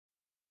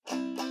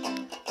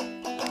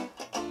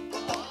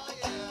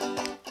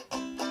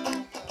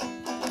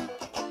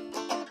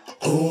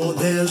Oh,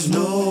 there's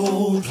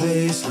no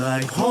place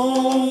like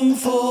home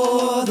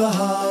for the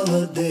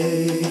holidays,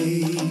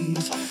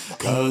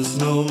 'cause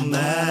no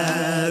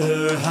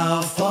matter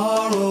how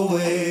far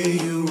away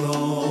you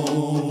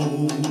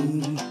roam,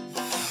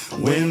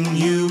 when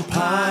you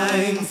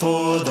pine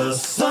for the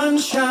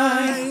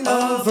sunshine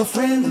of a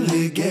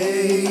friendly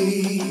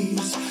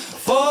gaze,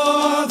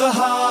 for the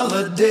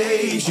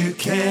holidays you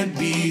can't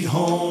beat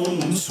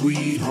home,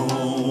 sweet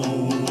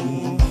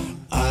home.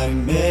 I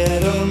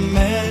met a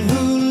man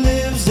who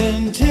lives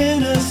in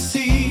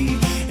Tennessee,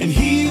 and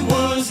he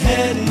was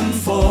heading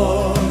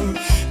for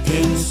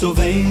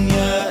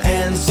Pennsylvania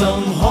and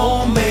some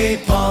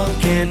homemade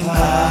pumpkin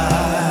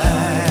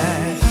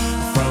pie.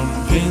 From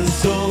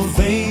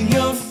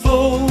Pennsylvania,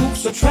 folks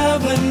are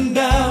traveling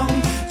down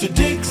to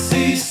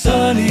Dixie's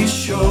sunny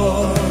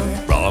shore.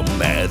 From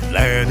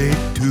Atlantic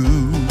to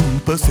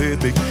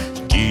Pacific,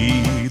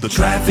 gee, the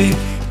Traffic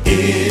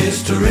is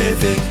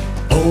terrific.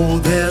 Oh,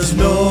 there's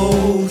no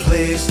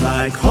place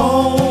like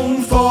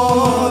home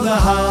for the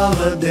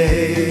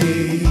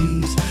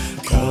holidays,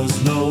 'cause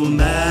no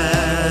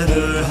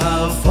matter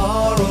how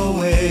far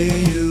away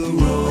you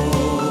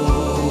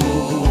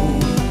roam,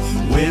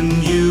 when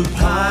you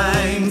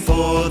pine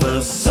for the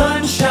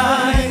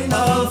sunshine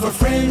of a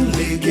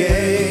friendly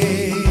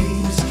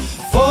gaze,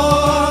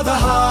 for the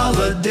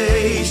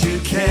holidays you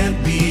can't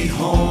beat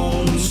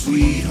home,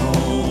 sweet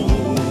home.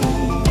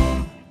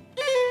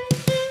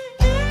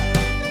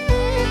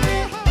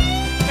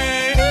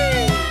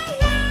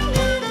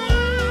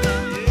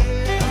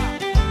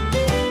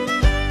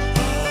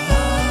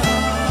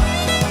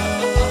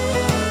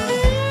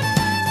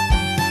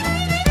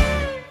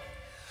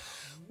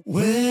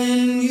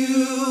 When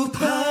you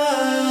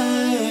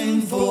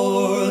pine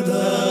for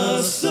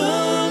the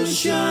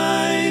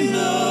sunshine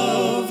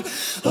of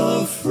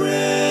a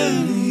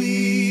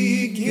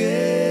friendly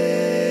gaze,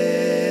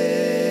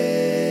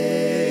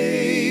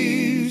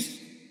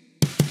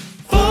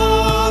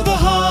 for the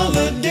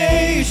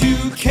holidays you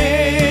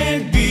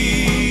can't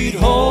beat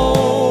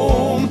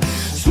home,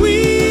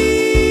 sweet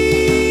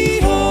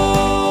home.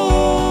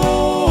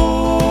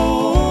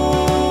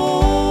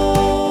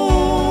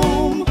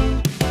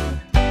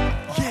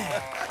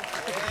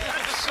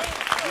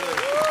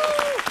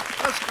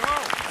 Let's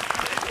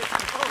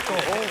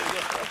go.